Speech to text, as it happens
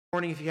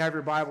Morning, if you have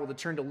your Bible, to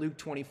turn to Luke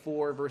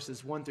 24,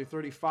 verses 1 through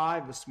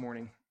 35 this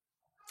morning.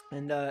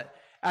 And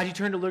as you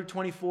turn to Luke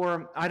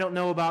 24, I don't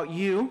know about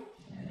you,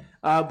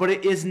 but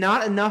it is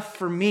not enough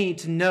for me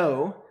to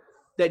know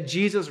that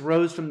Jesus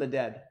rose from the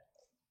dead.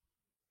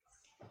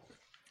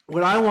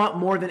 What I want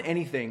more than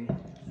anything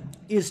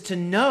is to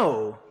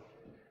know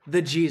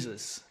the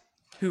Jesus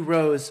who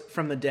rose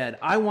from the dead.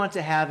 I want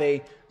to have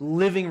a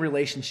living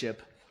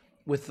relationship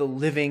with the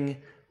living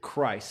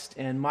Christ.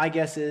 And my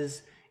guess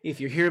is, if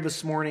you're here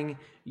this morning,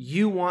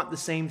 you want the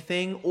same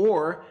thing,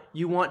 or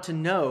you want to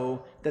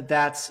know that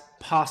that's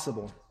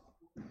possible.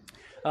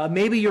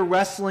 Maybe you're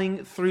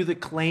wrestling through the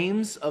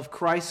claims of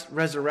Christ's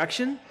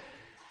resurrection.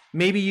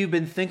 Maybe you've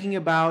been thinking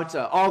about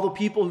all the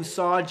people who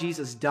saw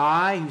Jesus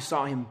die, who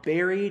saw him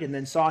buried, and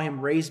then saw him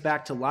raised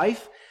back to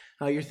life.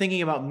 You're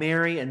thinking about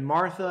Mary and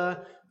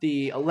Martha,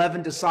 the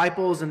 11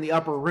 disciples in the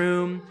upper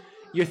room.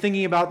 You're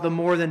thinking about the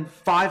more than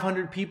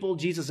 500 people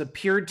Jesus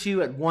appeared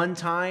to at one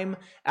time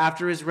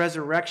after his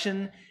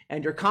resurrection,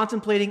 and you're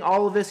contemplating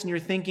all of this, and you're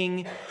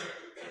thinking,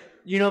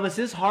 this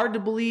is hard to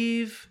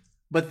believe,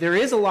 but there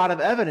is a lot of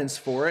evidence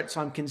for it,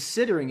 so I'm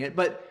considering it.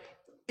 But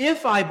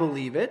if I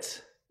believe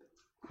it,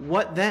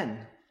 what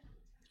then?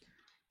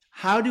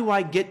 How do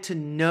I get to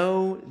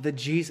know the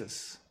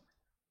Jesus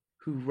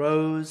who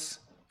rose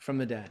from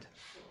the dead?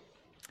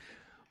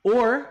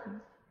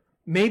 Or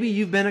maybe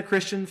you've been a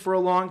Christian for a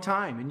long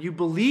time and you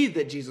believe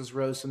that Jesus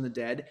rose from the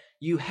dead.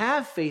 You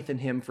have faith in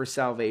him for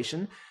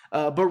salvation.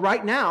 But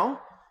right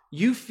now,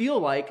 you feel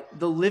like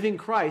the living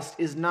Christ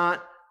is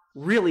not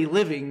really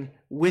living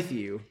with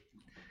you.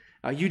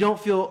 You don't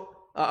feel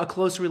a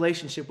close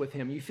relationship with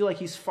him. You feel like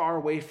he's far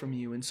away from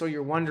you. And so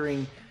you're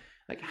wondering,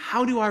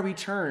 how do I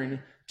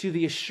return to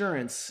the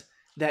assurance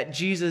that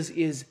Jesus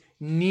is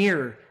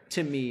near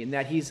to me and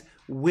that he's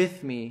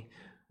with me?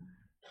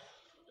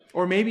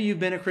 Or maybe you've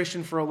been a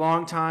Christian for a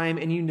long time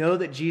and you know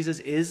that Jesus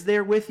is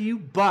there with you,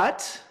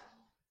 but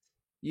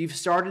you've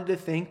started to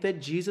think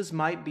that Jesus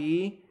might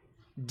be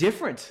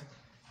different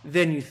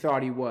than you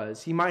thought he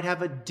was. He might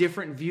have a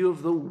different view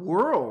of the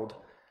world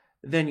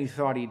than you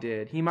thought he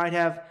did. He might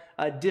have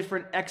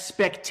different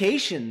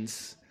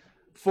expectations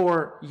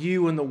for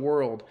you and the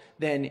world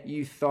than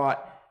you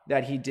thought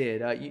that he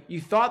did.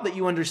 You thought that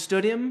you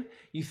understood him.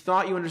 You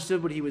thought you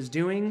understood what he was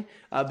doing.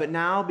 But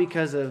now,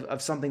 because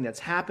of something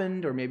that's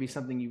happened, or maybe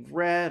something you've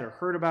read or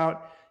heard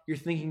about, you're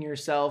thinking to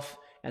yourself,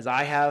 as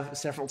I have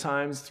several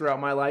times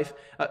throughout my life,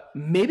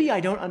 maybe I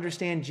don't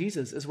understand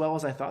Jesus as well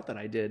as I thought that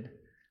I did.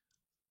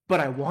 But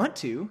I want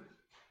to.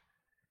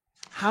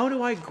 How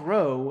do I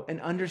grow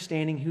in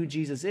understanding who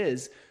Jesus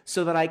is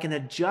so that I can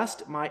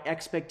adjust my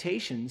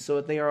expectations so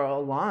that they are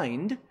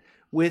aligned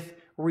with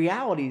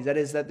realities? That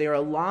is, that they are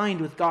aligned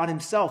with God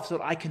himself so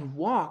that I can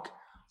walk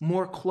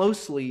more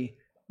closely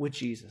with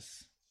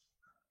Jesus.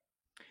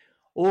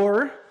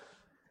 Or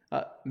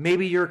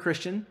maybe you're a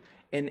Christian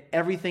and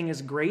everything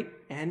is great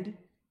and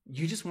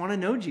you just want to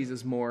know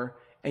Jesus more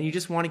and you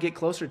just want to get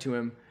closer to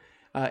him.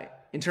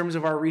 In terms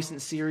of our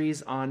recent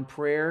series on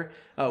prayer,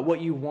 what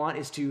you want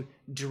is to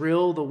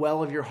drill the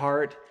well of your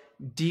heart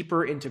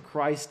deeper into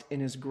Christ and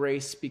his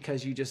grace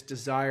because you just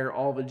desire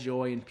all the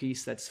joy and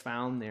peace that's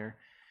found there.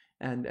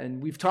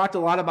 And we've talked a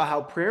lot about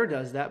how prayer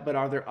does that, but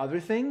are there other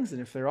things?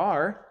 And if there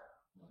are,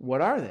 what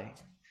are they?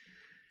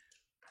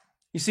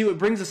 You see, what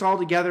brings us all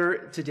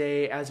together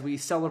today as we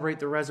celebrate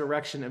the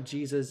resurrection of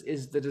Jesus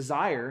is the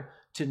desire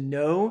to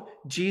know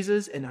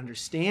Jesus and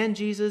understand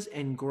Jesus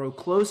and grow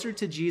closer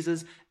to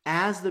Jesus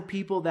as the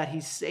people that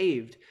he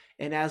saved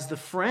and as the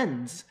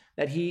friends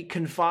that he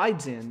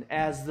confides in,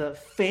 as the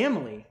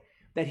family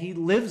that he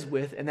lives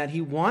with and that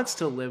he wants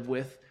to live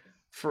with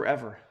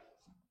forever.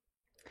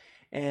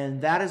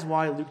 And that is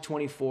why Luke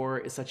 24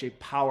 is such a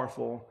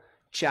powerful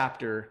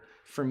chapter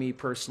for me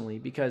personally,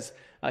 because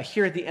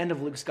here at the end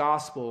of Luke's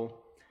gospel,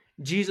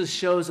 Jesus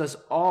shows us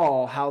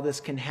all how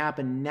this can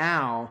happen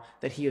now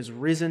that he has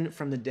risen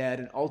from the dead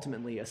and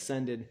ultimately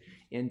ascended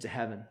into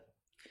heaven.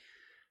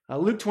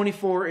 Luke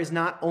 24 is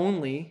not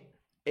only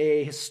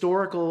a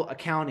historical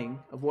accounting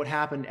of what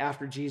happened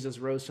after Jesus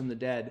rose from the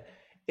dead,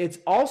 it's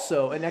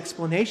also an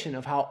explanation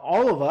of how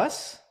all of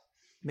us,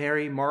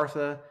 Mary,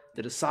 Martha,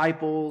 the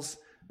disciples,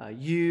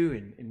 you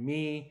and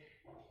me,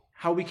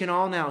 how we can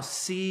all now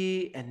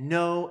see and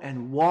know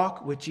and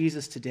walk with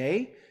Jesus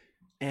today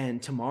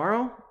and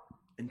tomorrow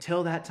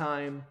until that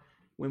time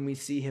when we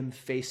see him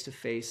face to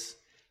face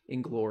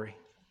in glory.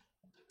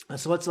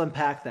 So let's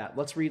unpack that.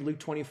 Let's read Luke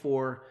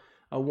 24,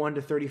 1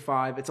 to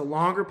 35. It's a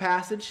longer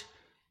passage,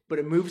 but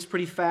it moves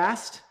pretty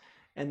fast.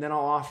 And then I'll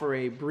offer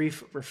a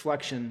brief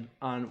reflection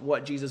on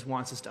what Jesus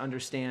wants us to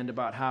understand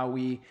about how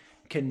we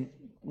can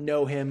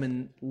know him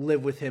and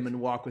live with him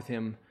and walk with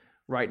him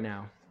right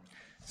now.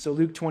 So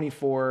Luke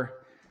 24,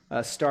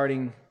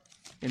 starting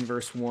in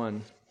verse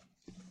 1.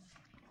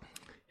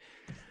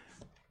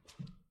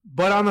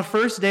 But on the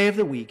first day of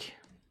the week,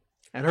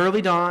 at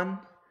early dawn,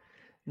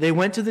 they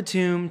went to the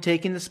tomb,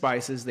 taking the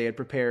spices they had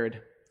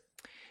prepared.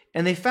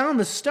 And they found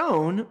the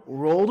stone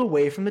rolled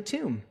away from the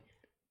tomb.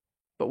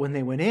 But when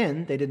they went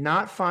in, they did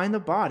not find the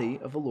body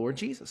of the Lord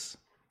Jesus.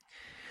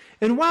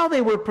 And while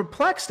they were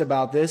perplexed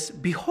about this,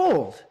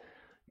 behold,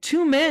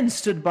 two men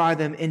stood by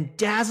them in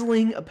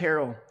dazzling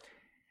apparel.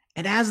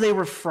 And as they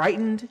were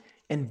frightened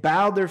and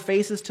bowed their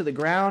faces to the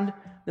ground,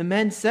 the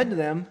men said to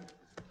them,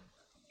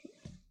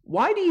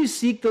 "Why do you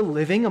seek the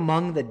living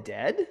among the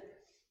dead?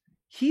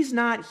 He's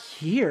not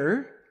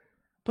here,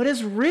 but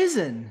has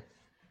risen.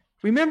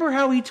 Remember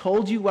how he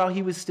told you while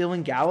he was still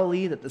in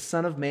Galilee that the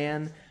Son of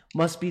Man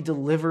must be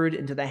delivered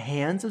into the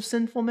hands of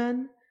sinful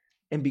men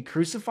and be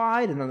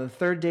crucified and on the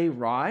third day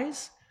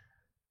rise?"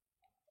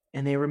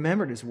 And they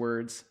remembered his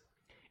words.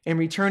 And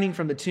returning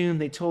from the tomb,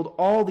 they told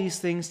all these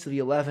things to the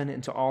 11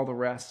 and to all the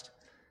rest.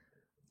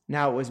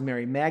 Now it was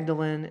Mary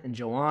Magdalene and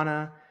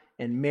Joanna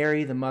and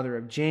Mary, the mother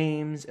of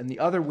James, and the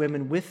other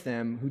women with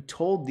them who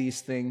told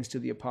these things to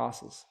the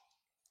apostles.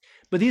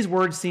 But these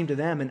words seemed to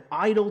them an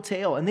idle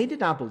tale, and they did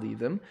not believe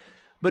them.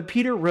 But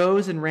Peter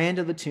rose and ran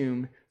to the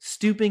tomb.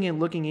 Stooping and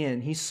looking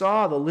in, he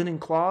saw the linen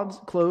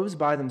clothes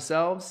by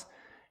themselves,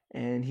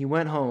 and he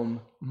went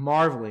home,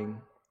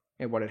 marveling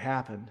at what had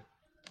happened.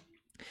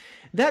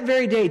 That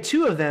very day,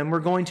 two of them were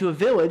going to a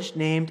village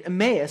named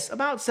Emmaus,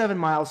 about 7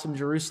 miles from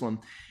Jerusalem.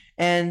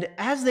 And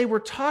as they were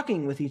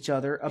talking with each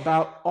other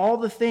about all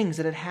the things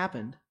that had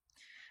happened,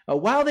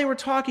 while they were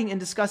talking and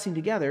discussing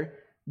together,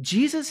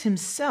 Jesus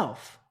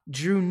himself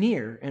drew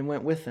near and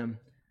went with them.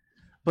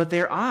 But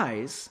their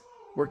eyes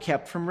were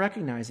kept from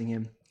recognizing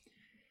him.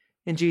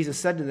 And Jesus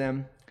said to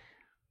them,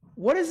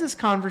 "What is this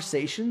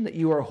conversation that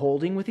you are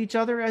holding with each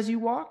other as you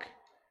walk?"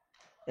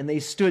 And they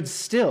stood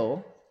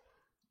still,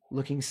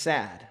 looking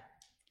sad.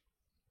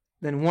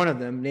 Then one of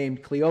them,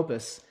 named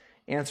Cleopas,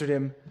 answered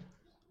him,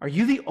 "Are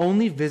you the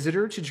only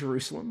visitor to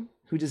Jerusalem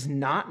who does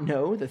not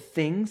know the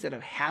things that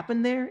have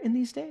happened there in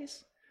these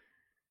days?"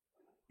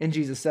 And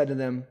Jesus said to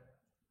them,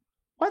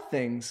 "What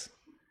things?"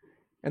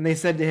 And they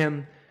said to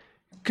him,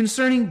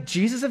 "Concerning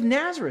Jesus of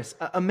Nazareth,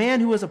 a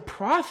man who was a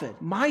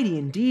prophet, mighty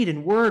in deed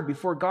and word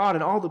before God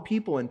and all the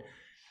people, and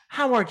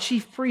how our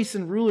chief priests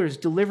and rulers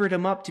delivered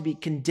him up to be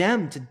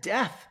condemned to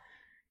death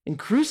and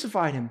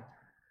crucified him.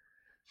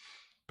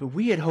 But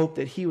we had hoped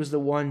that he was the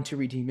one to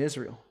redeem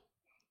Israel.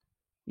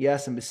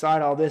 Yes, and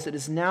beside all this, it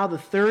is now the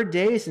third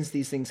day since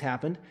these things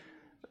happened.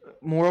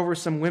 Moreover,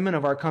 some women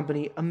of our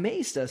company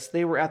amazed us.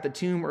 They were at the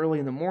tomb early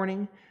in the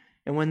morning,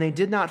 and when they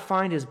did not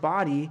find his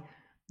body,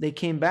 they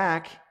came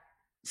back,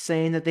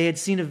 saying that they had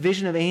seen a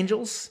vision of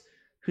angels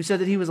who said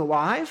that he was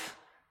alive.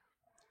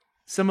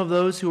 Some of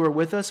those who were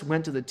with us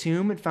went to the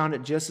tomb and found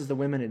it just as the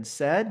women had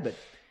said, but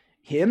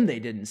him they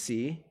didn't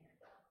see."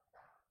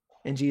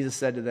 And Jesus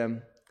said to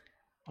them,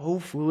 "O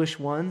foolish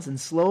ones, and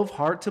slow of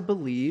heart to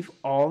believe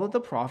all that the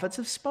prophets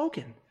have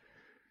spoken.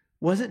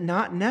 Was it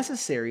not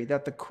necessary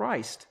that the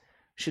Christ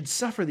should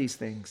suffer these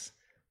things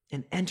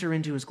and enter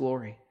into his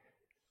glory?"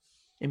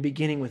 And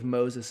beginning with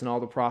Moses and all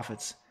the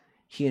prophets,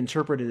 he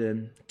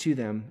interpreted to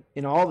them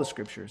in all the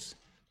scriptures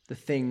the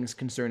things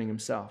concerning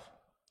himself.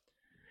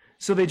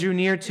 So they drew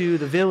near to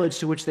the village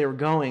to which they were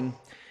going.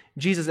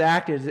 Jesus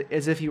acted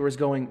as if he was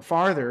going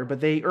farther, but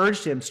they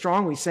urged him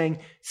strongly, saying,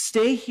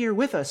 "Stay here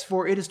with us,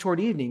 for it is toward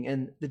evening,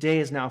 and the day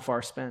is now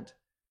far spent."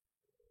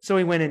 So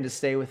he went in to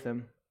stay with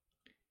them.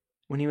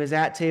 When he was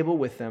at table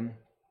with them,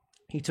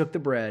 he took the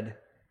bread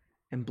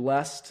and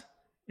blessed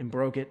and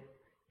broke it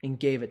and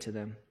gave it to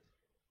them.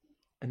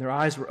 And their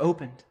eyes were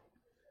opened,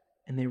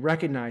 and they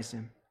recognized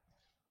him,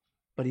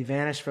 but he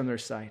vanished from their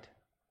sight.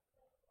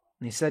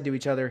 And they said to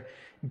each other,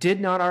 "Did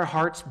not our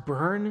hearts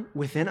burn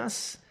within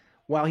us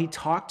while he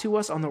talked to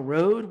us on the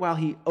road, while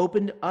he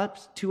opened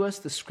up to us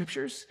the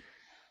scriptures?"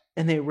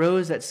 And they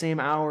rose that same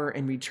hour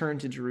and returned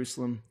to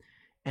Jerusalem.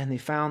 And they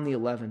found the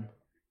 11,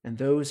 and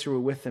those who were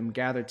with them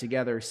gathered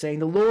together, saying,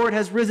 "The Lord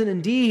has risen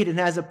indeed and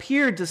has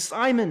appeared to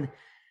Simon."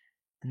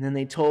 And then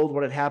they told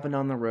what had happened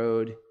on the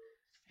road,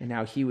 and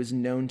how he was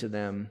known to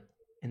them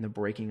in the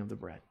breaking of the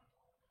bread.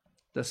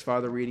 Thus far,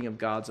 the reading of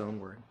God's own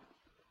word.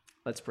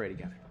 Let's pray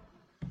together.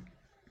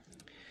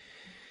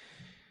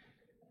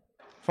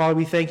 Father,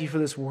 we thank you for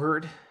this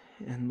word.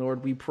 And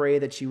Lord, we pray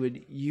that you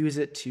would use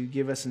it to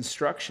give us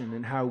instruction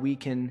in how we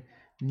can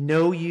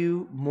know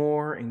you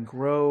more and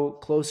grow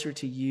closer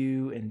to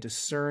you and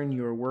discern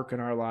your work in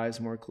our lives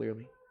more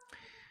clearly.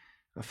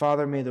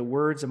 Father, may the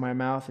words of my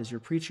mouth as your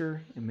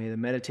preacher and may the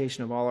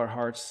meditation of all our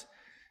hearts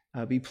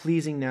be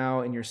pleasing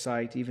now in your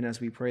sight, even as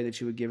we pray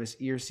that you would give us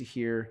ears to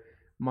hear,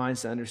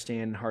 minds to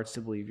understand, and hearts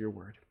to believe your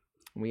word.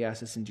 And we ask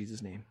this in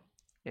Jesus' name.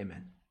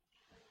 Amen.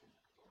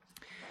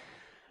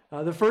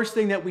 The first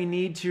thing that we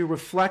need to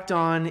reflect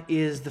on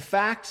is the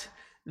fact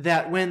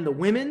that when the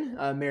women,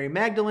 Mary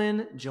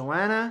Magdalene,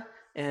 Joanna,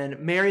 and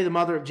Mary, the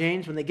mother of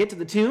James, when they get to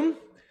the tomb,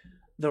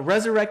 the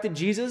resurrected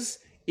Jesus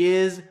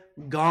is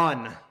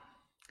gone.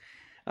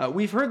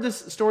 We've heard this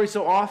story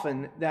so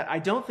often that I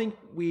don't think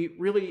we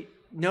really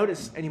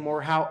notice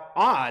anymore how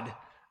odd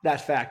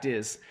that fact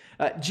is.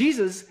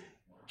 Jesus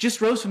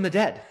just rose from the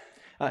dead.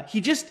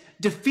 He just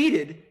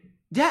defeated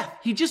death.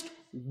 He just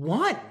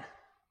won.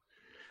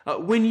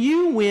 When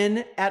you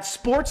win at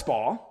sports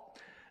ball,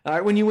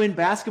 when you win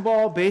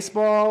basketball,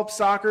 baseball,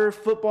 soccer,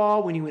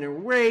 football, when you win a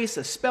race,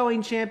 a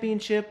spelling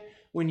championship,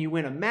 when you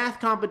win a math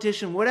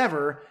competition,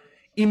 whatever,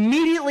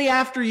 immediately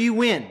after you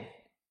win,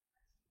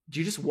 do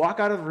you just walk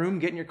out of the room,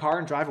 get in your car,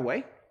 and drive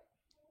away?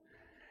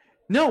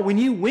 No, when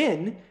you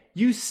win,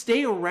 you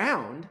stay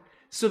around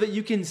so that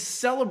you can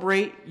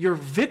celebrate your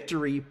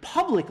victory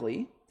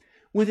publicly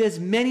with as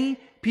many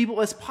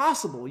people as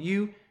possible.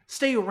 You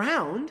stay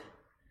around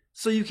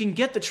so you can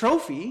get the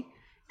trophy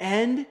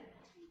and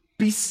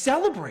be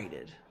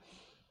celebrated.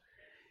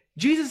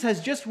 Jesus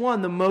has just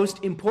won the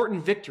most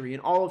important victory in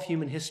all of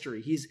human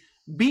history. He's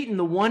beaten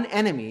the one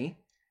enemy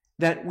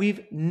that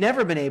we've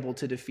never been able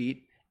to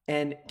defeat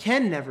and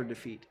can never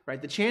defeat,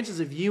 right? The chances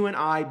of you and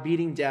I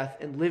beating death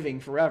and living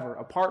forever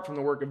apart from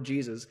the work of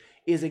Jesus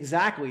is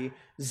exactly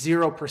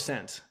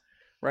 0%,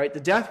 right? The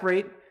death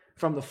rate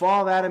from the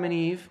fall of Adam and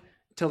Eve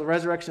till the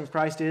resurrection of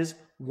Christ is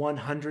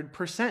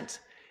 100%.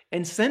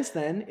 And since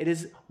then, it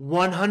is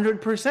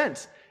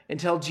 100%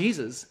 until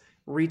Jesus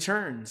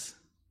returns.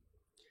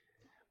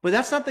 But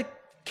that's not the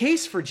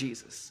case for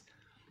Jesus.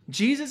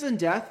 Jesus and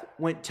death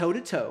went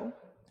toe-to-toe,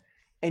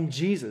 and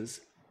Jesus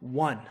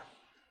won.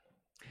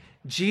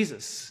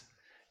 Jesus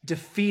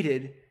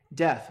defeated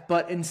death.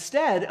 But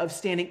instead of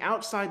standing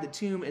outside the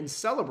tomb and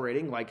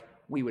celebrating like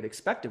we would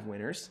expect of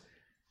winners,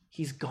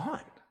 he's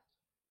gone.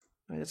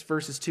 Right, that's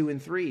verses 2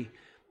 and 3.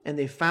 And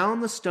they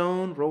found the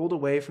stone rolled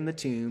away from the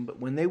tomb, but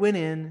when they went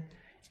in,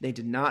 they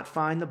did not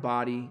find the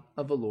body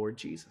of the Lord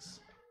Jesus.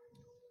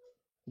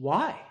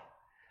 Why?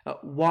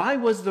 Why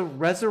was the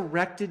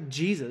resurrected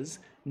Jesus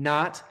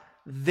not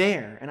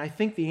there? And I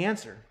think the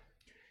answer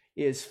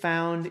is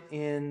found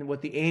in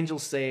what the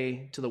angels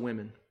say to the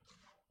women.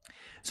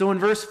 So in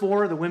verse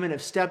 4, the women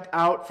have stepped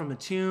out from the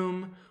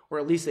tomb, or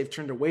at least they've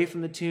turned away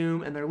from the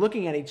tomb, and they're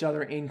looking at each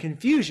other in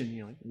confusion.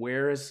 You know,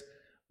 like,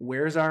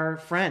 where's our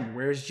friend?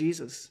 Where's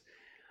Jesus?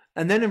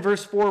 And then in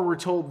verse 4, we're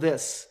told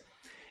this,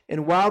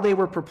 and while they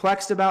were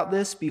perplexed about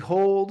this,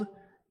 behold,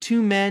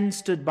 2 men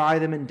stood by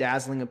them in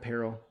dazzling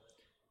apparel.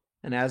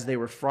 And as they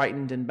were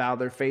frightened and bowed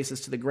their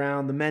faces to the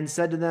ground, the men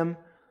said to them,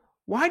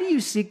 "Why do you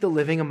seek the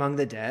living among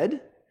the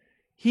dead?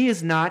 He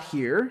is not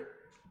here,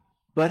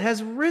 but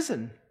has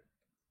risen."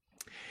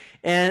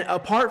 And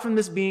apart from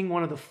this being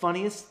one of the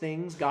funniest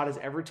things God has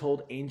ever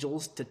told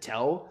angels to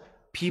tell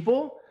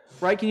people,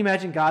 right? Can you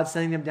imagine God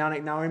sending them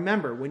down? Now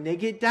remember, when they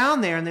get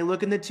down there and they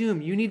look in the tomb,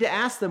 you need to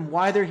ask them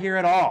why they're here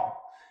at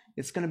all.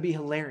 It's going to be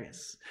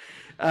hilarious.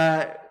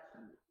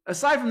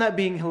 Aside from that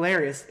being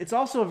hilarious, it's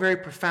also a very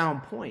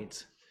profound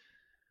point.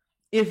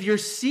 If you're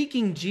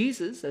seeking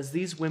Jesus, as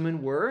these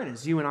women were, and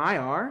as you and I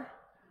are,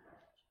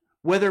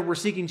 whether we're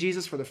seeking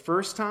Jesus for the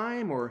first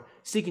time or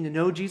seeking to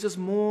know Jesus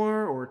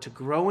more or to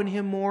grow in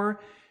him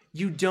more,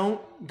 you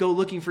don't go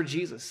looking for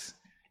Jesus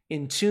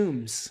in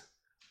tombs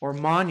or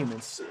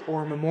monuments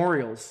or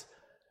memorials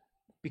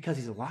because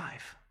he's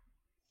alive.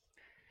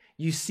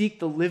 You seek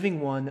the living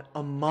one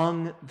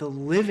among the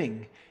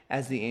living,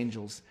 as the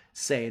angels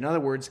say. In other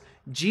words,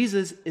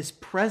 Jesus is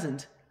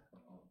present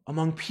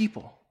among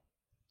people.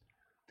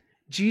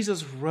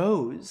 Jesus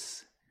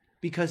rose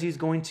because he's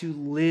going to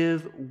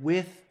live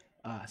with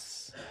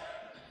us.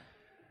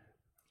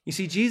 You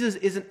see, Jesus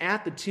isn't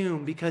at the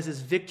tomb because his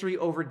victory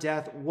over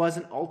death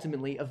wasn't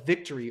ultimately a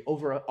victory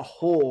over a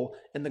hole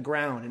in the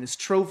ground, and his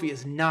trophy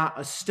is not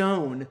a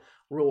stone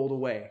rolled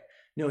away.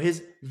 No,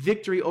 his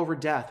victory over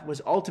death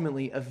was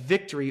ultimately a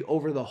victory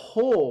over the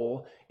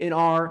hole in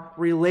our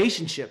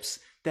relationships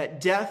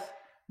that death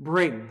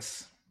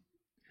brings.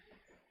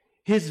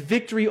 His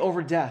victory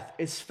over death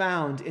is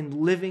found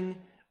in living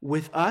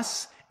with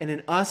us and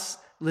in us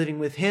living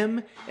with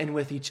him and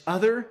with each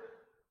other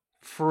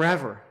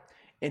forever.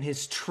 And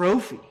his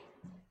trophy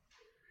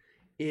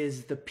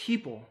is the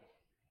people,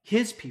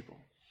 his people,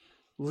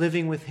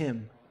 living with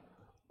him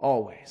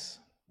always.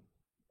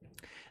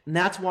 And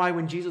that's why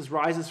when Jesus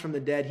rises from the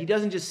dead, he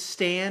doesn't just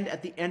stand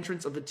at the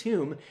entrance of the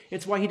tomb.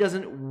 It's why he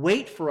doesn't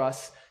wait for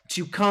us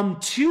to come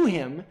to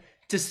him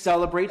to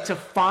celebrate, to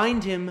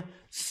find him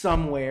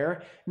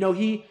somewhere. No,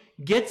 he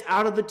gets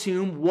out of the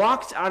tomb,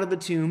 walks out of the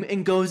tomb,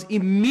 and goes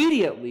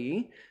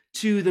immediately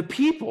to the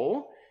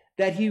people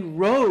that he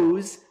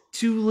rose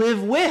to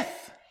live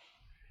with.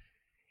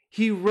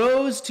 He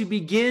rose to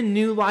begin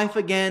new life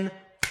again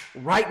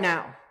right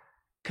now,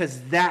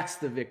 because that's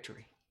the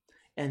victory,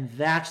 and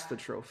that's the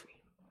trophy.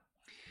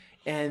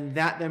 And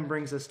that then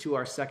brings us to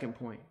our second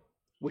point,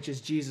 which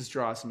is Jesus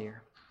draws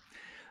near.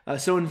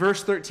 So in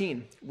verse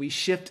 13, we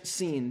shift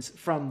scenes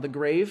from the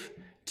grave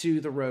to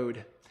the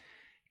road.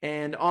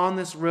 And on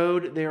this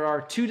road, there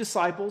are 2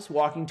 disciples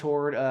walking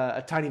toward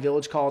a tiny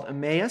village called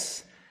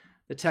Emmaus.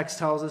 The text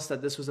tells us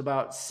that this was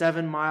about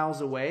 7 miles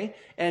away.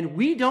 And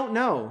we don't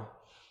know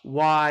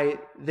why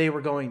they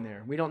were going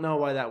there. We don't know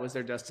why that was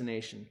their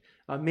destination.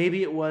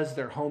 Maybe it was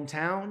their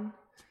hometown.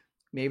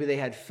 Maybe they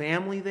had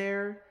family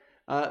there.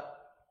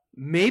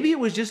 Maybe it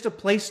was just a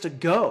place to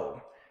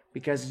go.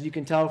 Because as you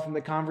can tell from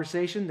the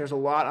conversation, there's a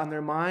lot on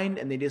their mind,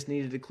 and they just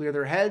needed to clear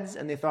their heads,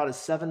 and they thought a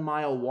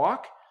 7-mile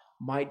walk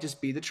might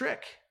just be the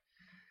trick.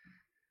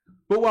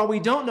 But while we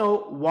don't know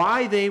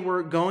why they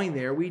were going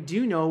there, we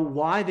do know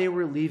why they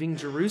were leaving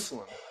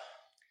Jerusalem.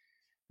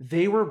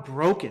 They were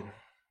broken.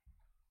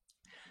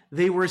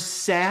 They were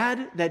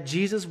sad that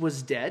Jesus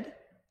was dead.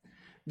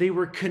 They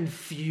were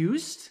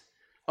confused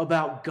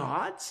about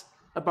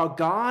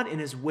God and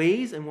his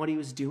ways and what he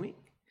was doing.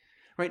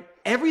 Right?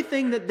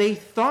 Everything that they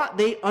thought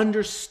they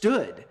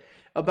understood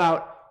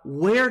about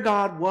where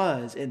God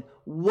was and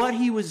what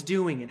he was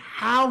doing and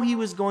how he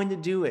was going to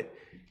do it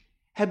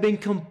had been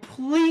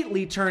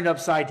completely turned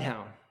upside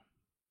down.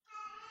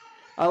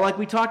 Like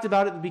we talked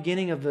about at the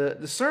beginning of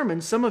the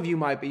sermon, some of you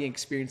might be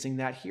experiencing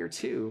that here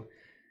too.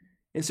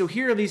 And so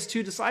here are these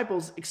two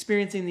disciples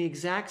experiencing the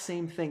exact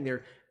same thing.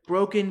 They're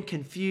broken,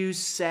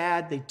 confused,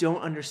 sad. They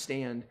don't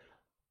understand.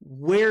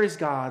 Where is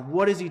God?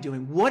 What is he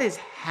doing? What has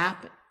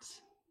happened?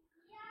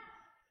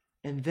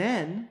 And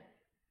then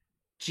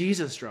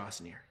Jesus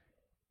draws near.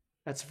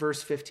 That's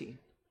verse 15.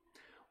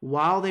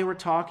 While they were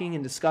talking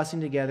and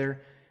discussing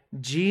together,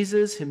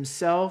 Jesus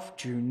himself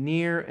drew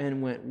near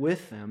and went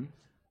with them,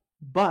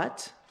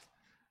 but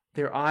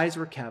their eyes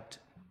were kept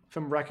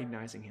from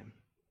recognizing him.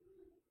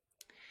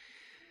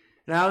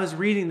 And I was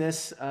reading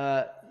this,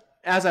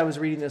 as I was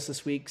reading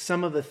this week,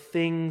 some of the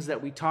things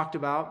that we talked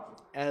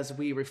about as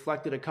we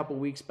reflected a couple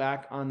weeks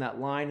back on that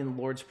line in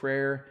the Lord's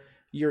Prayer,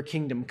 "Your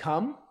kingdom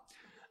come,"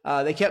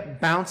 they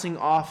kept bouncing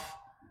off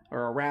or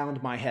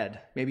around my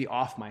head, maybe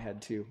off my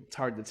head too. It's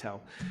hard to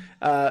tell.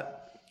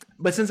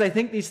 But since I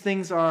think these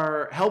things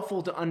are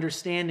helpful to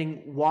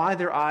understanding why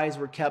their eyes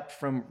were kept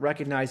from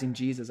recognizing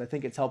Jesus, I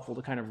think it's helpful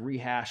to kind of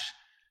rehash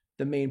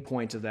the main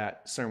point of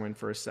that sermon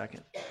for a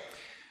second.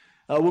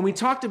 When we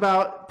talked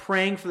about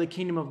praying for the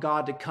kingdom of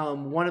God to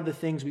come, one of the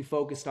things we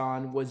focused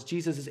on was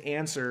Jesus'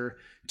 answer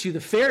to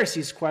the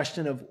Pharisees'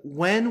 question of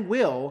when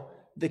will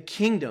the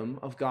kingdom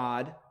of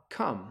God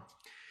come?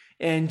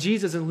 And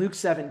Jesus in Luke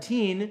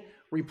 17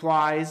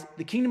 replies,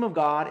 "The kingdom of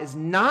God is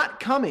not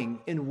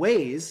coming in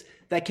ways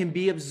that can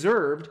be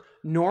observed,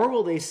 nor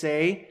will they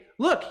say,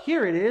 'Look,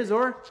 here it is,'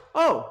 or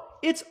 'Oh,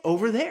 it's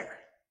over there.'"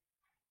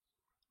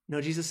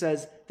 No, Jesus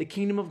says, the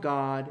kingdom of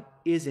God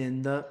is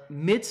in the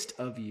midst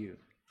of you.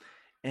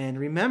 And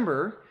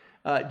remember,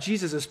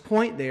 Jesus'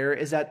 point there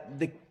is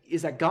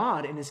that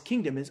God and his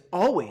kingdom is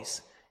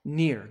always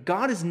near.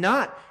 God is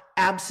not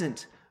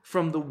absent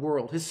from the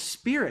world. His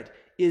Spirit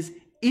is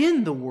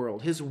in the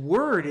world. His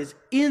word is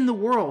in the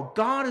world.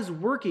 God is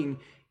working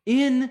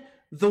in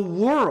the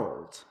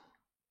world.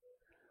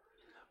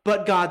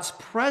 But God's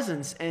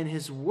presence and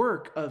his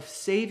work of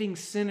saving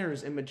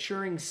sinners and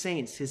maturing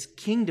saints, his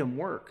kingdom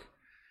work,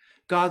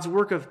 God's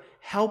work of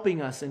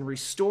helping us and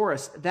restore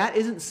us, that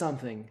isn't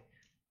something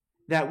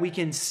that we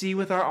can see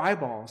with our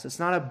eyeballs. It's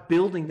not a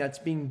building that's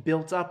being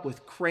built up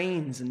with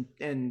cranes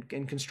and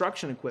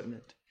construction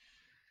equipment.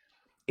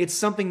 It's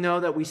something, though,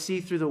 that we see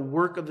through the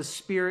work of the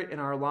Spirit in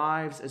our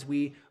lives as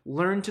we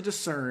learn to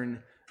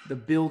discern the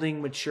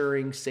building,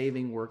 maturing,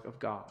 saving work of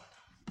God.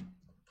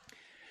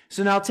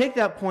 So now take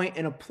that point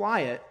and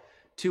apply it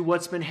to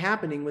what's been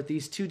happening with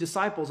these two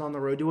disciples on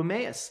the road to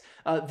Emmaus.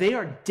 They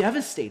are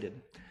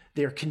devastated.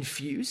 They're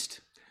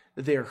confused.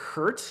 They're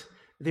hurt.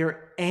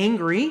 They're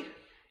angry.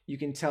 You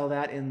can tell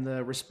that in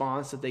the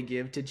response that they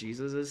give to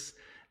Jesus'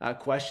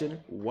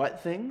 question,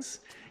 "What things?"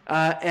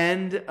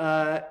 And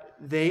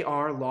they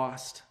are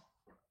lost.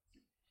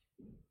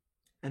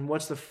 And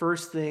what's the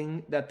first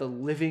thing that the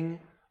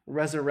living,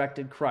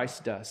 resurrected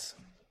Christ does?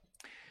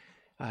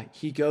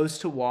 He goes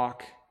to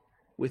walk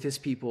with his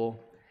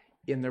people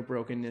in their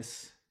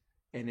brokenness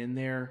and in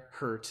their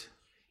hurt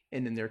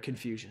and in their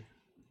confusion.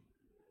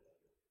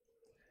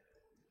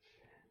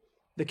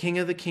 The King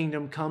of the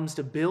kingdom comes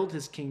to build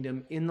his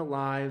kingdom in the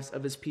lives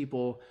of his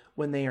people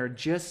when they are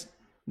just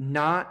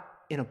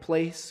not in a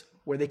place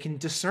where they can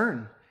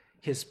discern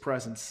his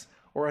presence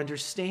or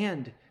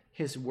understand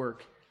his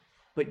work.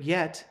 But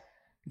yet,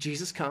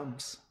 Jesus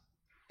comes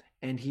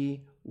and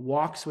he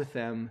walks with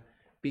them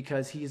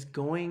because he is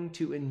going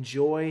to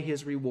enjoy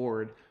his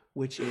reward,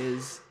 which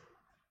is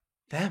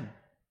them.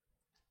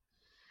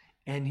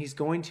 And he's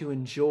going to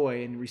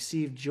enjoy and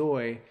receive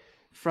joy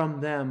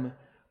from them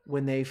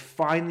when they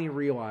finally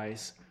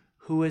realize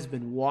who has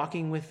been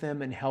walking with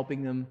them and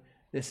helping them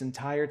this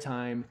entire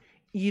time,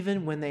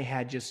 even when they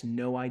had just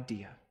no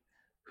idea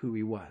who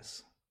he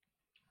was.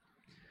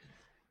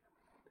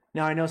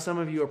 Now, I know some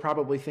of you are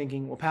probably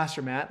thinking, well,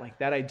 Pastor Matt, like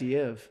that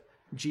idea of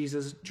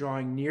Jesus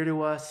drawing near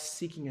to us,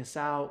 seeking us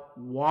out,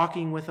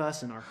 walking with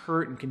us in our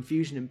hurt and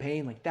confusion and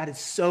pain, like that is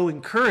so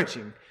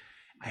encouraging.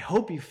 I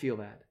hope you feel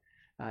that.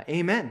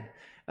 Amen.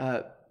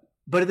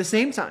 But at the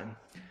same time,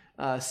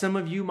 some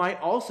of you might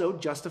also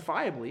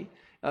justifiably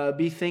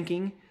be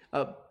thinking,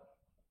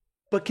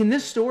 but can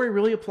this story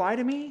really apply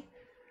to me?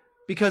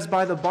 Because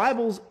by the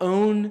Bible's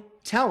own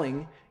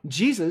telling,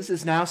 Jesus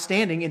is now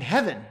standing in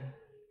heaven.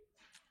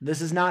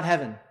 This is not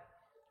heaven.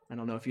 I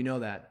don't know if you know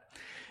that.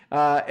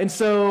 And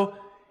so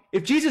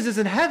if Jesus is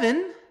in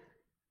heaven,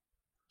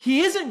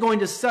 he isn't going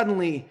to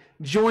suddenly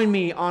join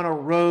me on a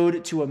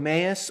road to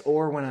Emmaus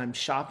or when I'm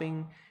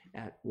shopping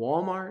at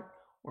Walmart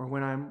or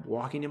when I'm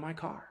walking in my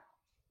car.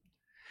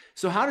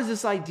 So how does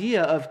this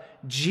idea of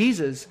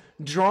Jesus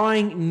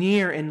drawing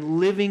near and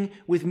living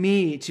with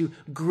me to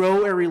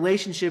grow a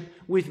relationship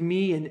with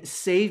me and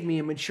save me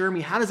and mature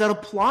me, how does that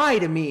apply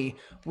to me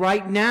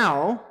right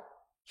now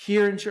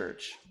here in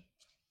church?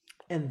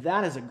 And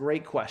that is a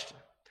great question.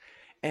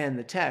 And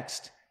the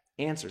text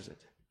answers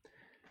it.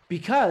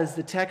 Because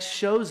the text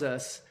shows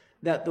us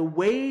that the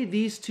way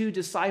these two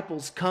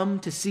disciples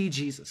come to see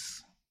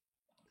Jesus,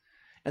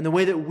 and the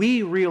way that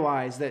we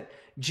realize that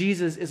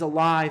Jesus is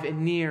alive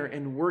and near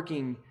and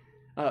working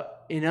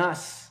in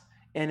us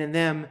and in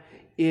them,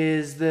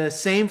 is the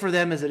same for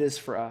them as it is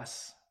for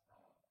us.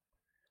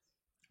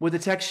 What the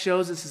text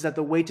shows us is that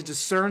the way to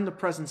discern the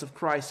presence of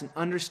Christ and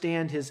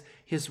understand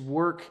his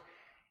work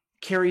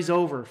carries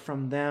over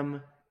from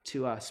them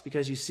to us.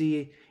 Because you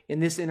see, in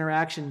this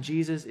interaction,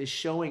 Jesus is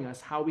showing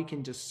us how we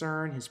can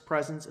discern his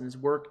presence and his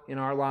work in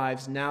our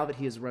lives now that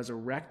he is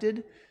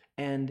resurrected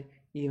and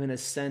even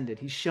ascended.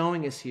 He's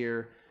showing us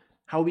here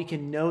how we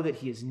can know that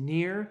he is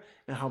near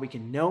and how we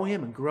can know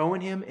him and grow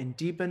in him and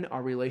deepen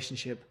our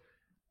relationship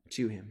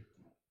to him.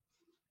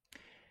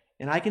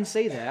 And I can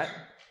say that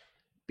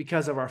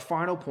because of our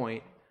final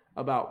point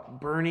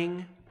about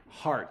burning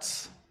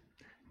hearts.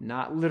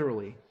 Not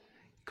literally.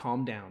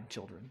 Calm down,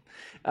 children.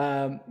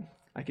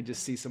 I could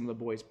just see some of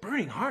the boys,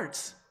 burning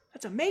hearts.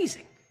 That's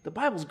amazing. The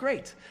Bible's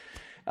great.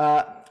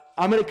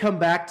 I'm going to come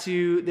back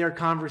to their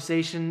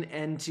conversation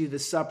and to the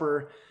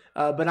supper,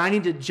 but I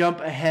need to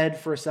jump ahead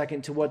for a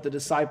second to what the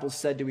disciples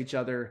said to each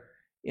other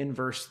in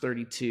verse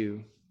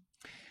 32.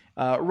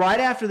 Right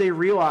after they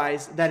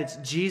realize that it's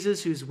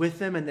Jesus who's with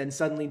them and then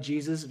suddenly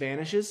Jesus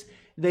vanishes,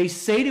 they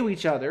say to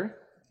each other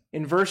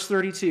in verse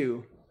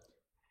 32,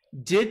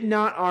 "Did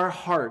not our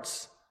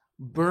hearts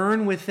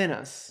burn within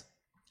us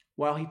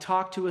while he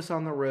talked to us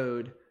on the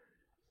road,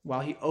 while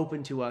he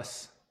opened to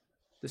us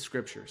the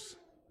scriptures?"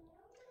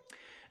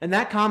 And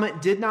that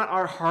comment, "did not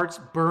our hearts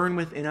burn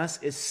within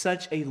us," is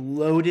such a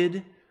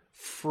loaded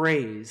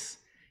phrase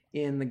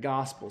in the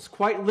Gospels.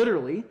 Quite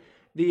literally,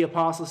 the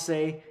apostles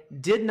say,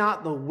 "Did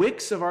not the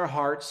wicks of our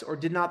hearts, or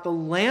did not the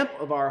lamp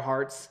of our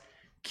hearts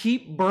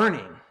keep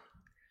burning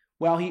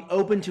while he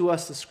opened to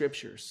us the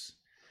scriptures?"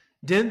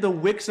 Didn't the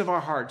wicks of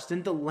our hearts,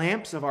 didn't the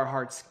lamps of our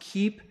hearts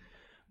keep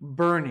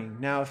burning?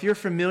 Now, if you're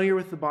familiar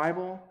with the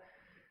Bible,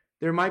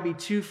 there might be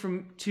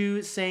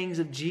two sayings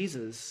of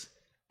Jesus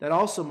that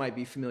also might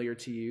be familiar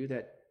to you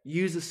that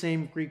use the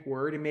same Greek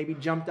word and maybe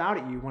jumped out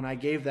at you when I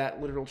gave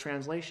that literal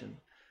translation.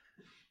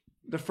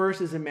 The first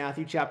is in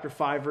Matthew chapter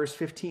 5, verse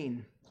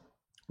 15,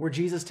 where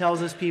Jesus tells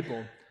his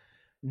people,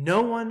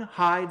 "No one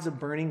hides a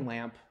burning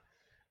lamp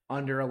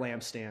under a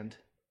lampstand."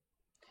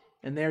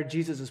 And there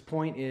Jesus'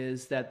 point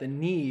is that the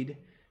need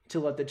to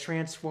let the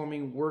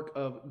transforming work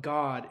of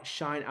God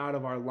shine out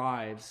of our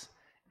lives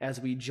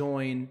as we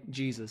join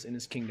Jesus in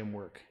his kingdom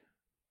work.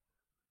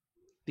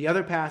 The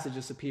other passage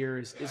this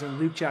appears is in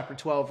Luke chapter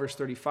 12, verse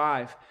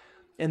 35.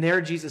 And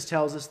there Jesus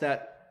tells us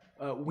that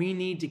we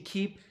need to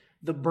keep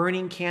the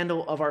burning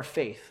candle of our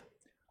faith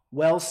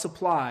well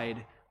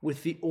supplied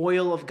with the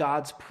oil of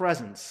God's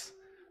presence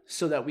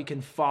so that we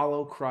can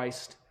follow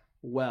Christ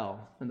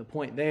well. And the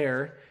point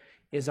there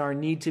is our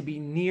need to be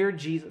near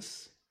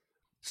Jesus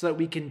so that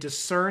we can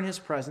discern his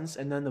presence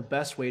and then the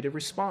best way to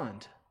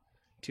respond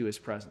to his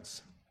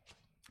presence.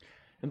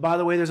 And by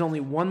the way, there's only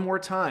one more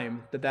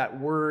time that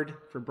word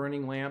for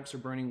burning lamps or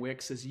burning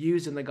wicks is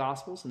used in the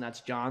Gospels, and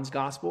that's John's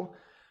Gospel,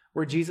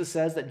 where Jesus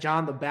says that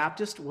John the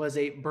Baptist was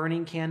a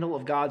burning candle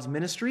of God's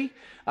ministry.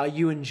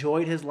 You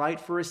enjoyed his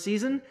light for a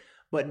season,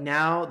 but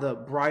now the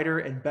brighter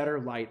and better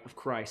light of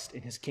Christ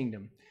in his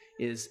kingdom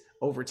is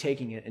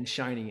overtaking it and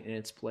shining in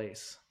its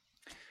place.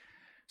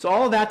 So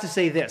all of that to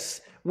say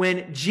this: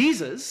 when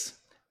Jesus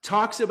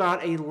talks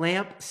about a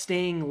lamp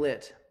staying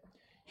lit,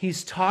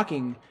 he's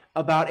talking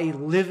about a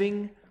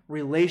living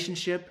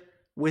relationship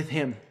with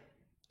him.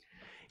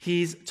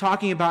 He's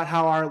talking about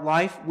how our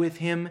life with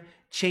him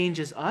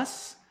changes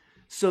us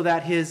so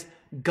that his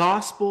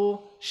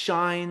gospel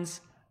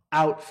shines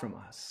out from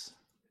us.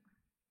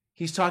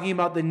 He's talking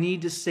about the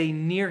need to stay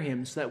near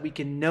him so that we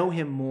can know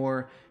him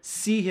more,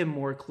 see him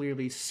more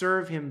clearly,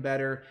 serve him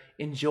better,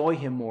 enjoy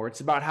him more.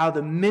 It's about how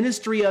the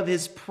ministry of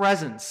his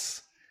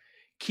presence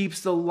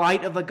keeps the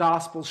light of the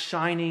gospel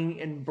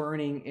shining and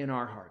burning in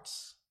our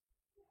hearts.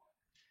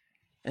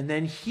 And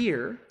then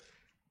here,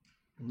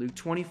 in Luke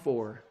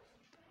 24,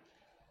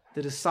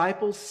 the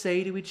disciples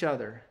say to each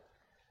other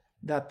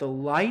that the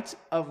light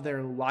of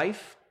their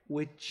life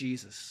with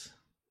Jesus,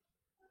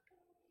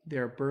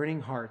 their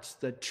burning hearts,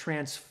 the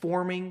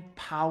transforming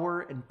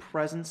power and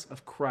presence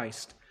of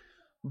Christ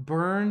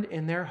burned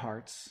in their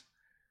hearts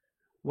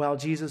while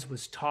Jesus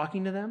was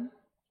talking to them,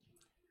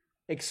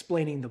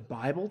 explaining the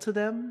Bible to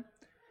them,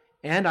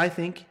 and I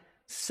think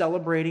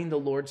celebrating the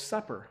Lord's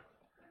Supper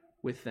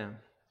with them.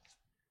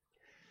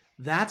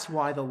 That's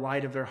why the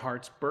light of their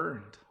hearts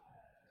burned.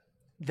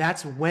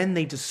 That's when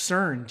they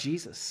discerned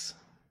Jesus.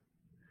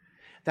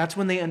 That's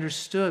when they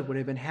understood what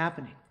had been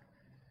happening.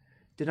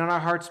 Did not our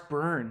hearts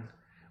burn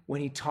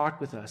when he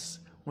talked with us,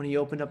 when he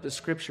opened up the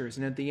scriptures,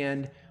 and at the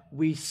end,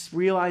 we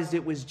realized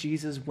it was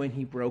Jesus when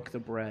he broke the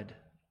bread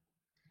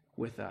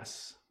with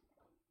us.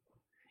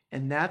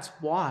 And that's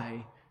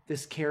why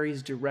this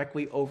carries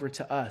directly over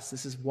to us.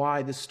 This is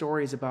why this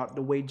story is about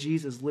the way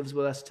Jesus lives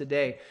with us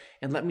today.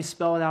 And let me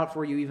spell it out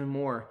for you even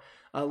more.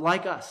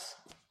 Like us,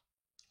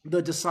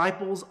 the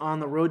disciples on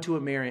the road to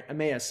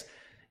Emmaus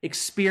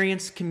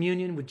experienced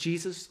communion with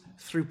Jesus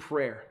through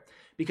prayer.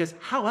 Because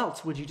how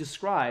else would you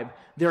describe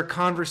their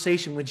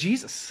conversation with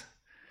Jesus?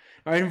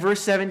 All right, in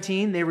verse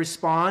 17, they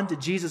respond to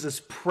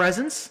Jesus'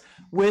 presence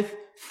with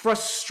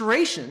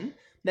frustration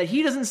that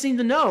he doesn't seem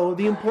to know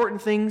the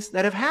important things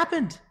that have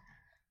happened.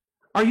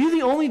 Are you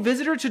the only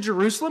visitor to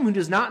Jerusalem who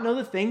does not know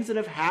the things that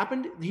have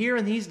happened here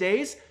in these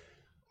days?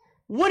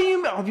 What do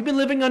you, have you been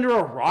living under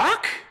a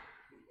rock?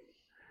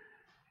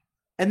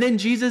 And then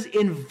Jesus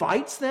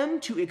invites them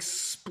to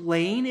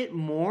explain it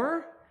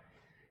more,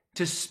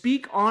 to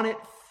speak on it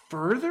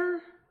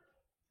further.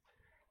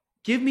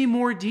 Give me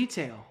more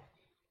detail.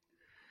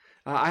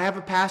 I have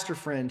a pastor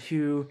friend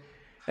who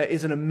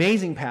is an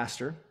amazing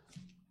pastor,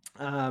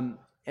 and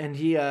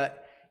he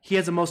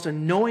has the most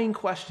annoying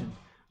question,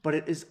 but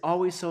it is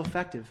always so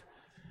effective.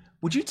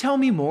 Would you tell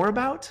me more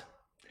about?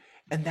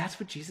 And that's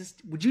what Jesus,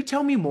 would you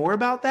tell me more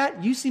about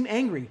that? You seem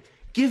angry.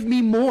 Give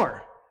me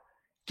more.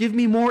 Give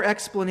me more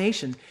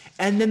explanation.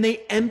 And then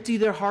they empty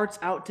their hearts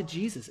out to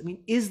Jesus. I mean,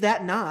 is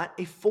that not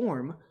a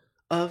form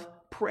of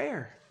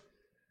prayer?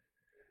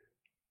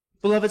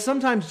 Beloved,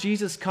 sometimes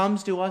Jesus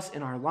comes to us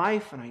in our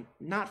life, and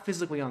not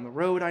physically on the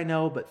road, I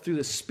know, but through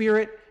the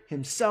Spirit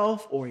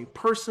himself or a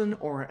person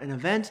or an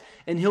event,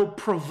 and he'll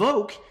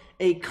provoke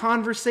a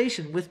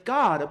conversation with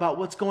God about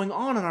what's going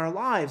on in our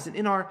lives and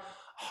in our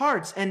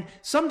hearts. And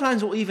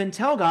sometimes we'll even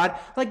tell God,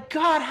 like,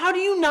 God, how do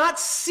you not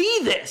see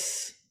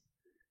this?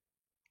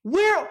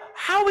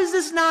 How is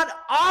this not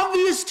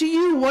obvious to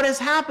you what has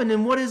happened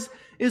and what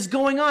is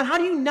going on? How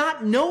do you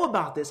not know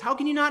about this? How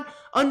can you not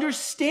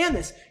understand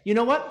this? You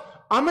know what?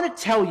 I'm going to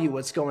tell you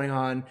what's going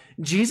on,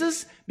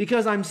 Jesus,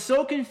 because I'm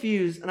so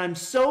confused and I'm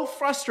so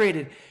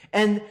frustrated.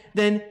 And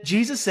then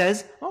Jesus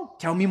says, oh,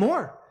 tell me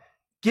more.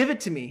 Give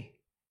it to me.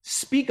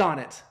 Speak on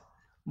it.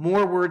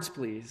 More words,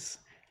 please.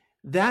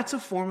 That's a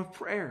form of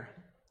prayer.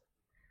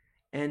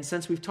 And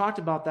since we've talked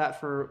about that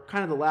for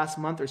kind of the last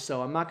month or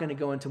so, I'm not going to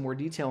go into more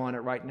detail on it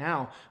right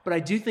now, but I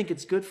do think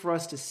it's good for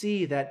us to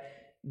see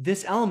that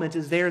this element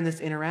is there in this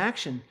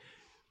interaction.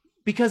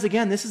 Because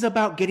again, this is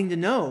about getting to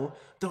know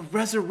the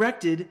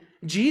resurrected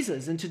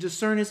Jesus and to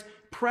discern his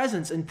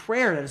presence and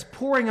prayer that is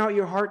pouring out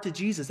your heart to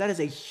Jesus. That is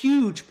a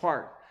huge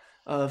part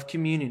of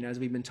communion, as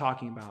we've been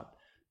talking about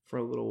for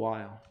a little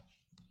while.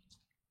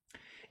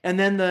 And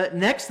then the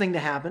next thing to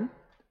happen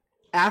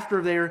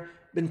after they've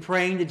been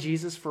praying to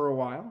Jesus for a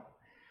while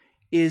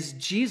is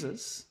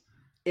Jesus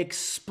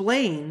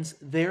explains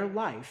their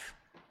life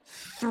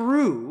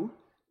through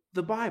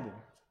the Bible.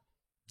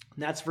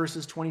 And that's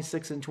verses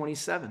 26 and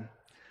 27.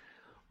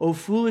 O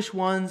foolish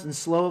ones and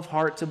slow of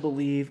heart to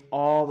believe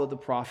all that the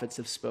prophets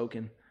have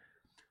spoken.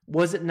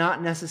 Was it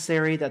not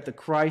necessary that the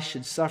Christ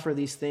should suffer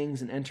these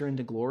things and enter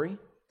into glory?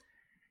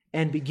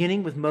 And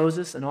beginning with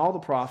Moses and all the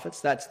prophets,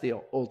 that's the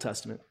Old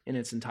Testament in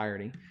its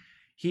entirety,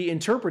 he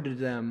interpreted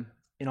them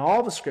in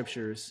all the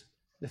scriptures,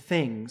 the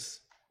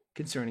things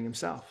concerning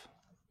himself.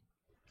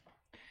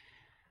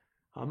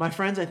 My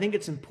friends, I think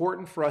it's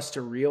important for us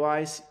to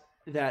realize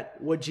that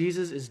what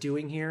Jesus is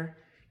doing here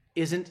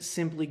isn't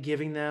simply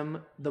giving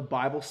them the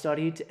Bible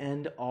study to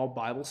end all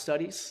Bible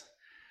studies.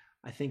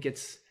 I think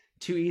it's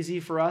too easy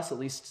for us, at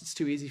least it's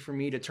too easy for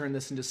me to turn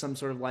this into some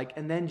sort of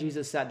and then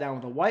Jesus sat down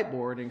with a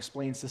whiteboard and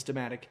explained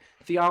systematic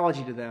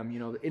theology to them,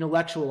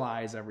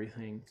 intellectualize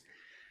everything.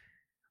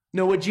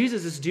 No, what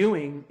Jesus is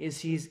doing is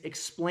he's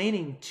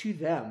explaining to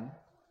them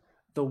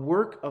the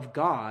work of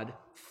God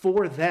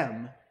for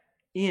them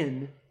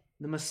in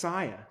the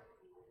Messiah.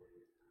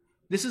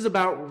 This is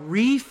about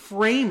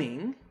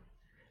reframing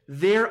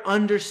their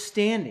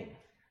understanding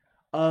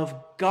of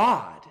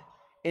God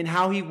and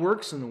how he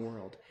works in the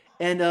world,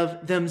 and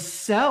of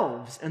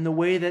themselves and the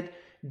way that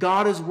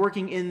God is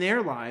working in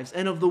their lives,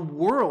 and of the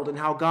world and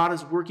how God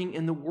is working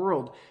in the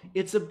world.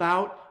 It's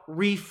about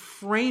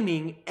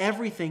reframing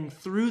everything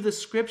through the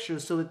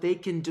scriptures so that they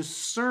can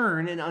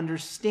discern and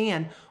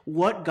understand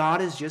what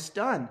God has just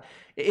done.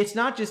 It's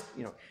not just,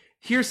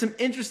 here's some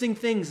interesting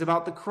things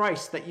about the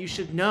Christ that you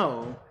should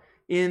know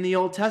in the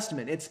Old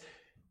Testament. It's,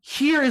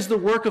 here is the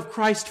work of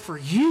Christ for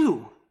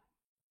you.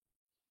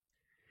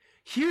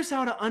 Here's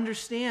how to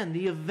understand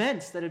the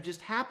events that have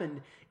just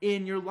happened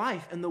in your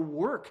life and the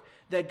work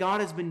that God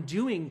has been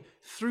doing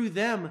through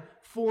them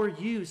for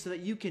you so that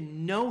you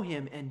can know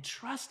him and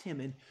trust him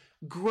and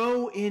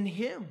grow in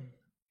him.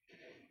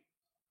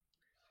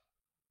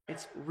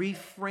 It's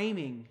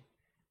reframing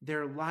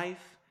their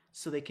life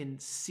so they can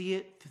see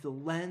it through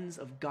the lens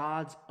of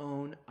God's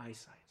own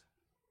eyesight.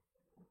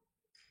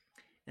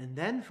 And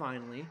then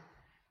finally,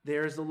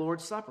 there's the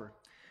Lord's Supper.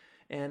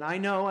 And I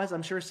know, as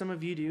I'm sure some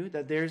of you do,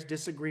 that there's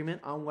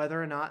disagreement on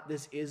whether or not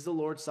this is the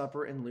Lord's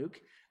Supper in Luke.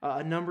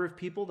 A number of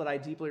people that I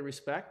deeply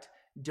respect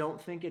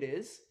don't think it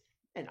is,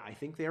 and I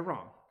think they're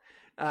wrong.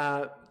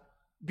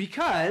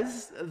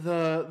 Because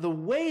the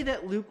way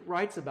that Luke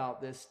writes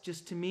about this,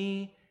 just to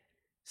me,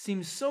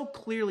 seems so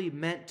clearly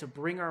meant to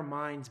bring our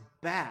minds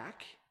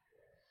back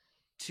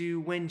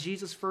to when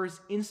Jesus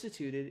first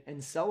instituted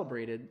and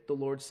celebrated the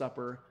Lord's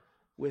Supper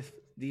with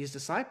these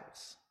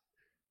disciples.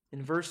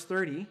 In verse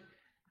 30,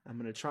 I'm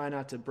going to try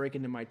not to break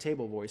into my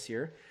table voice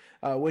here.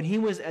 When he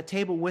was at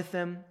table with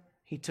them,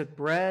 he took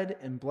bread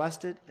and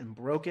blessed it and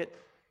broke it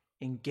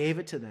and gave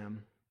it to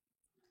them.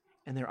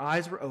 And their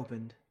eyes were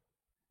opened,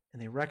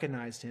 and they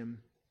recognized him,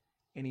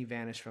 and he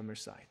vanished from their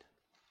sight.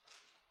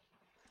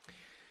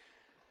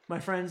 My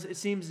friends, it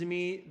seems to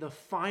me the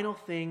final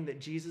thing that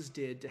Jesus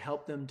did to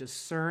help them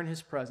discern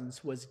his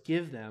presence was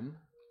give them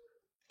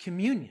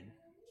communion.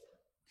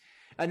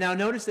 Now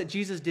notice that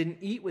Jesus didn't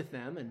eat with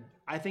them, and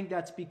I think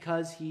that's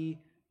because he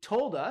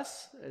told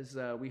us, as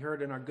we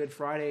heard in our Good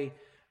Friday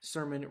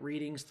sermon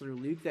readings through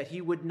Luke, that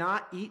he would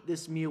not eat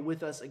this meal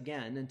with us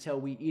again until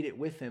we eat it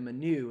with him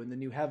anew in the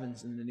new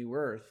heavens and the new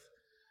earth.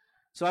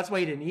 So that's why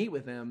he didn't eat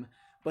with them,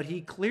 but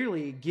he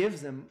clearly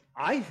gives them,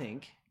 I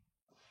think,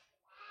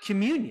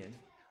 communion,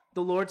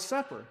 the Lord's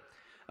Supper.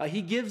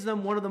 He gives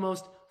them one of the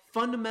most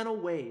fundamental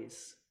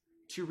ways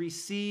to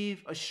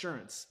receive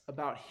assurance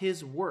about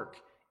his work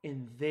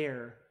in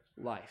their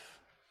life.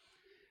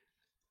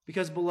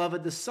 Because,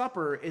 beloved, the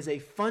supper is a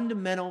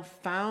fundamental,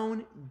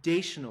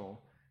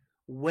 foundational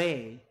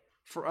way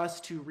for us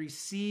to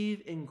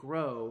receive and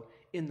grow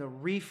in the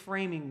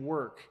reframing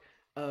work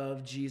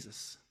of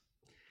Jesus.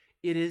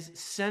 It is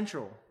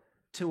central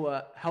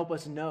to help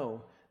us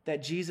know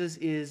that Jesus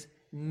is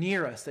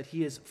near us, that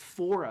he is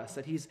for us,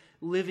 that he's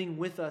living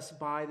with us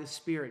by the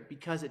Spirit,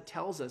 because it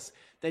tells us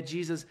that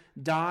Jesus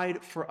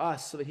died for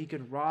us so that he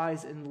could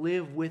rise and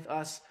live with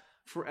us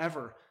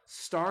forever,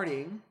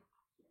 starting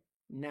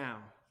now.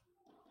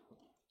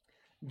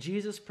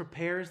 Jesus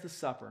prepares the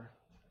supper,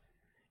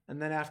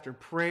 and then after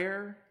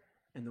prayer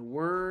and the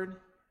word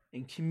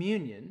and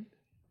communion,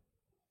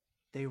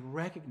 they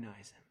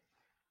recognize him.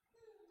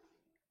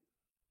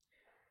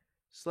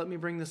 So let me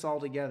bring this all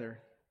together.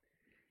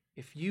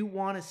 If you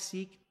want to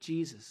seek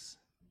Jesus,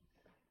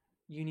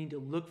 you need to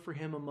look for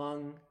him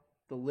among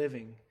the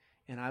living.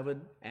 And I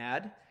would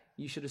add,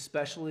 you should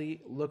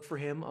especially look for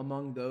him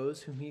among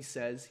those whom he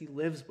says he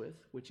lives with,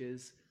 which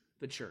is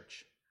the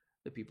church,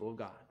 the people of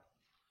God.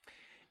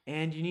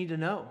 And you need to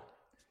know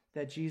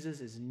that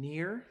Jesus is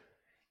near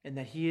and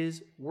that he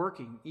is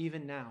working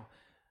even now.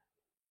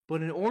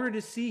 But in order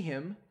to see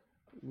him,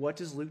 what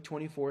does Luke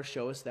 24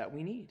 show us that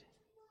we need?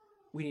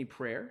 We need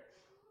prayer,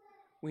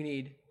 we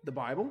need the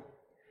Bible,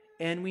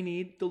 and we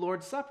need the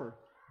Lord's Supper.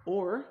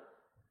 Or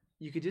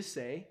you could just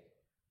say,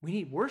 we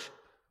need worship.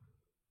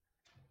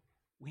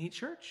 We need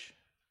church.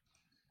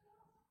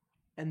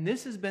 And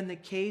this has been the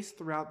case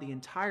throughout the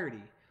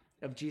entirety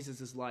of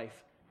Jesus'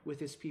 life with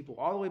his people.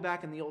 All the way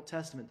back in the Old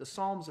Testament, the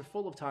Psalms are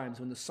full of times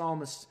when the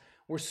psalmists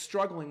were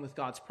struggling with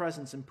God's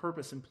presence and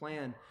purpose and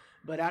plan.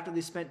 But after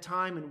they spent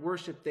time in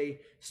worship, they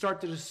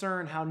start to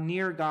discern how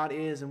near God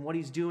is and what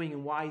he's doing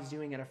and why he's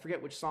doing it. I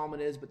forget which psalm it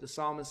is, but the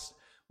psalmist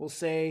will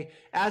say,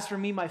 "As for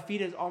me, my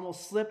feet has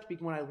almost slipped,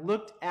 because when I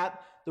looked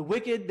at the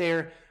wicked,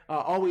 they're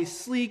always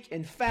sleek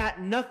and fat.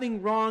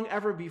 Nothing wrong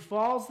ever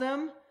befalls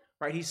them."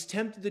 Right? He's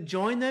tempted to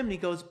join them, and he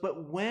goes,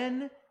 "But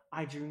when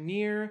I drew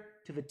near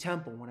to the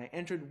temple, when I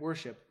entered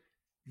worship,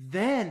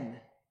 then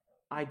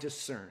I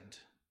discerned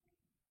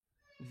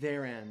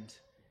their end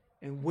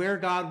and where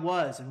God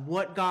was and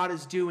what God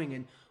is doing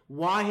and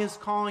why his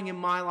calling in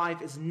my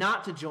life is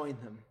not to join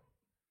them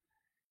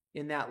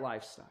in that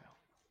lifestyle."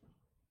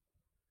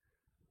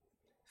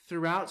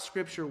 Throughout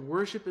Scripture,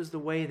 worship is the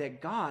way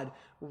that God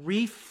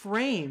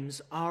reframes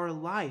our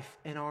life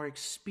and our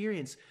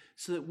experience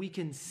so that we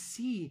can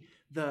see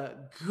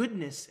the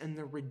goodness and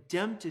the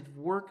redemptive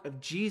work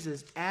of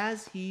Jesus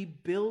as he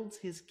builds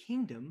his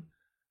kingdom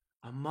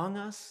among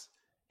us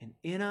and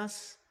in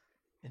us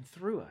and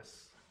through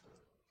us.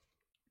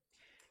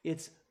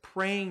 It's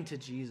praying to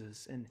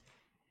Jesus and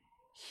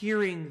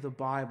hearing the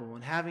Bible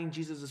and having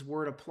Jesus'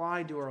 word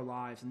applied to our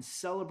lives and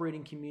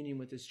celebrating communion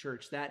with his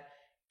church that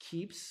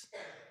keeps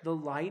the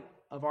light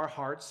of our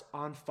hearts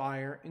on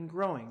fire and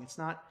growing. It's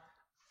not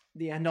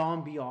the end-all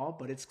and be-all,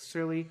 but it's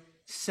clearly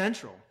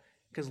central,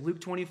 because Luke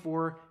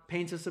 24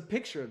 paints us a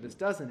picture of this,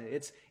 doesn't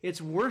it?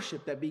 It's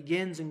worship that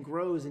begins and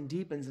grows and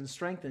deepens and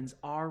strengthens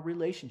our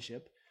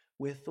relationship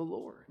with the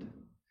Lord.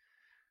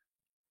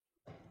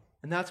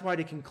 And that's why,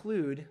 to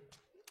conclude,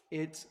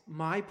 it's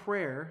my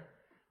prayer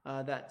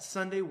that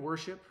Sunday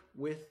worship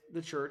with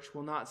the church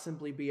will not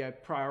simply be a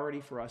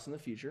priority for us in the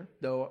future,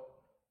 though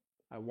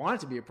I want it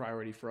to be a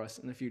priority for us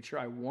in the future.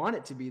 I want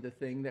it to be the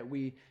thing that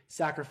we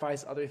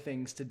sacrifice other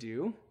things to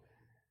do.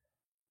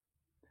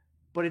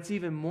 But it's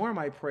even more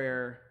my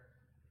prayer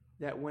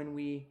that when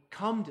we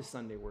come to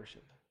Sunday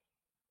worship,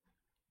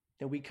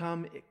 that we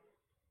come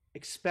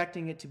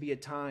expecting it to be a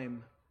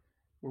time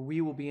where we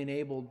will be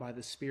enabled by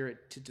the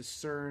Spirit to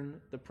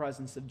discern the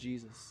presence of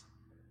Jesus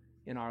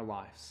in our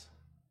lives,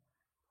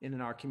 and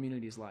in our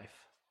community's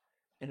life,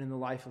 and in the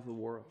life of the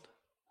world.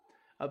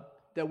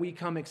 That we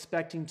come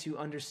expecting to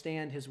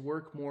understand his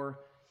work more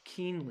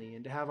keenly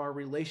and to have our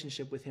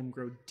relationship with him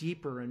grow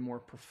deeper and more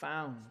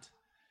profound,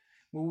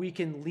 where we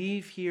can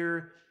leave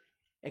here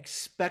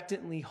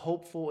expectantly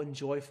hopeful and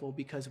joyful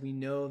because we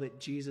know that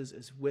Jesus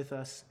is with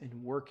us and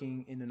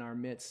working in our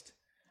midst.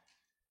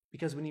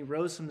 Because when he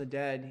rose from the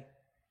dead,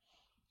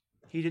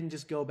 he didn't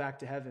just go back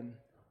to heaven.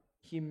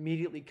 He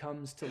immediately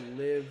comes to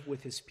live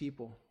with his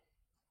people.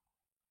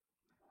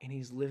 And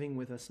he's living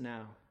with us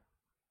now.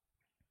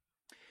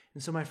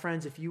 And so, my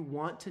friends, if you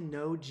want to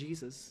know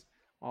Jesus,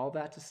 all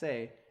that to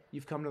say,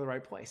 you've come to the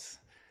right place.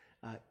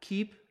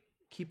 Keep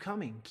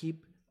coming.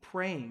 Keep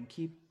praying.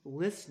 Keep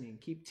listening.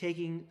 Keep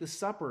taking the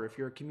supper if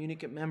you're a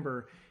communicant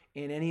member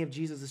in any of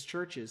Jesus'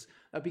 churches.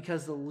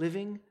 Because the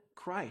living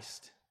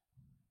Christ,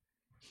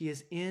 he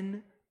is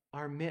in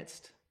our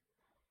midst.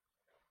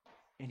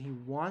 And he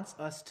wants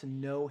us to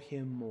know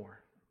him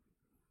more.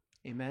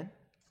 Amen?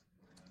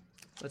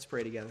 Let's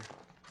pray together.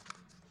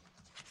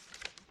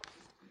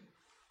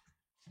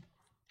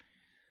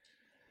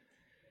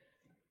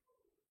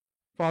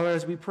 Father,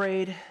 as we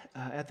prayed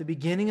at the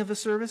beginning of the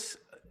service,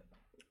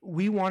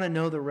 we want to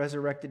know the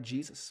resurrected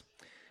Jesus.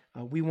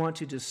 We want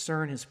to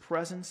discern his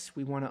presence.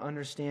 We want to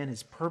understand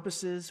his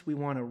purposes. We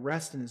want to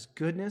rest in his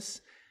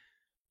goodness.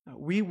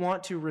 We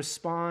want to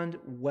respond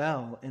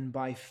well and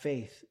by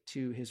faith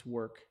to his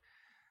work.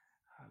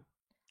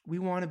 We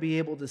want to be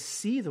able to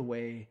see the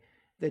way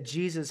that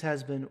Jesus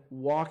has been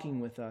walking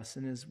with us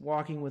and is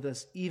walking with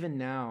us even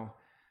now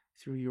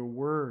through your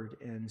word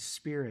and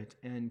spirit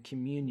and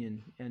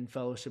communion and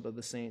fellowship of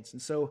the saints.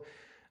 And so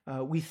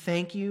we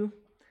thank you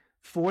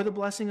for the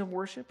blessing of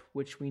worship,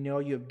 which we know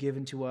you have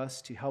given to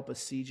us to help us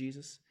see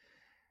Jesus.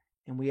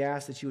 And we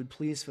ask that you would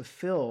please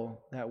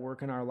fulfill that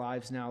work in our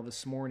lives now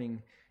this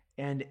morning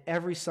and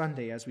every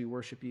Sunday as we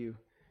worship you,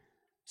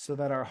 so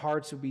that our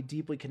hearts would be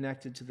deeply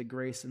connected to the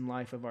grace and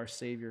life of our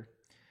Savior,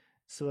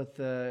 so that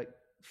the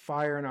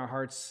fire in our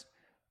hearts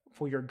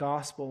for your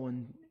gospel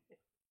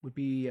would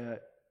be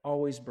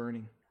always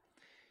burning,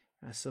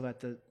 so that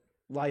the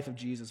life of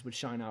Jesus would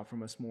shine out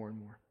from us more and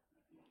more.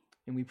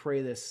 And we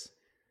pray this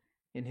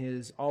in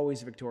his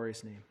always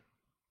victorious name.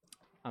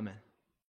 Amen.